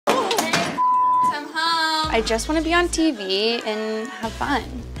I just want to be on TV and have fun,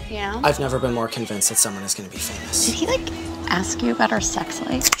 you know? I've never been more convinced that someone is going to be famous. Did he, like, ask you about our sex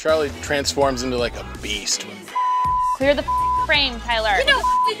life? Charlie transforms into, like, a beast. Clear the frame, Tyler. You know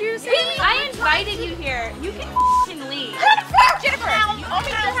what did you say? I invited you here. You can leave. Jennifer, you owe me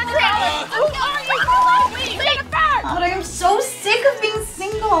 $200. Who are you? Jennifer! God, I am so sick of being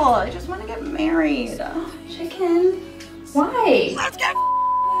single. I just want to get married. Chicken. Why? Let's get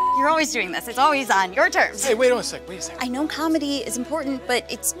You're always doing this. It's always on your terms. Hey, wait a sec. I know comedy is important, but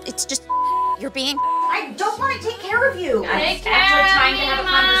it's just you're being. I don't want to take care of you. I'm actually trying to have a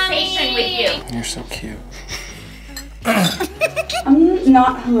conversation with you. You're so cute. I'm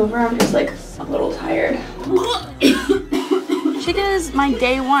not hungover. I'm just like a little tired. Chica is my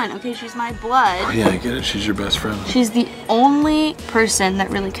day one, okay? She's my blood. Oh, yeah, I get it. She's your best friend. She's the only person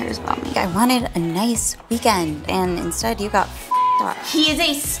that really cares about me. I wanted a nice weekend, and instead you got f***ed up. He is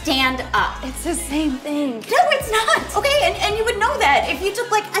a stand-up. It's the same thing. No, it's not. Okay, and you would know that if you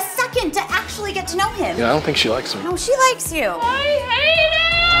took like a second to actually get to know him. Yeah, I don't think she likes me. No, she likes you. I hate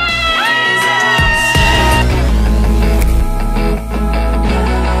it!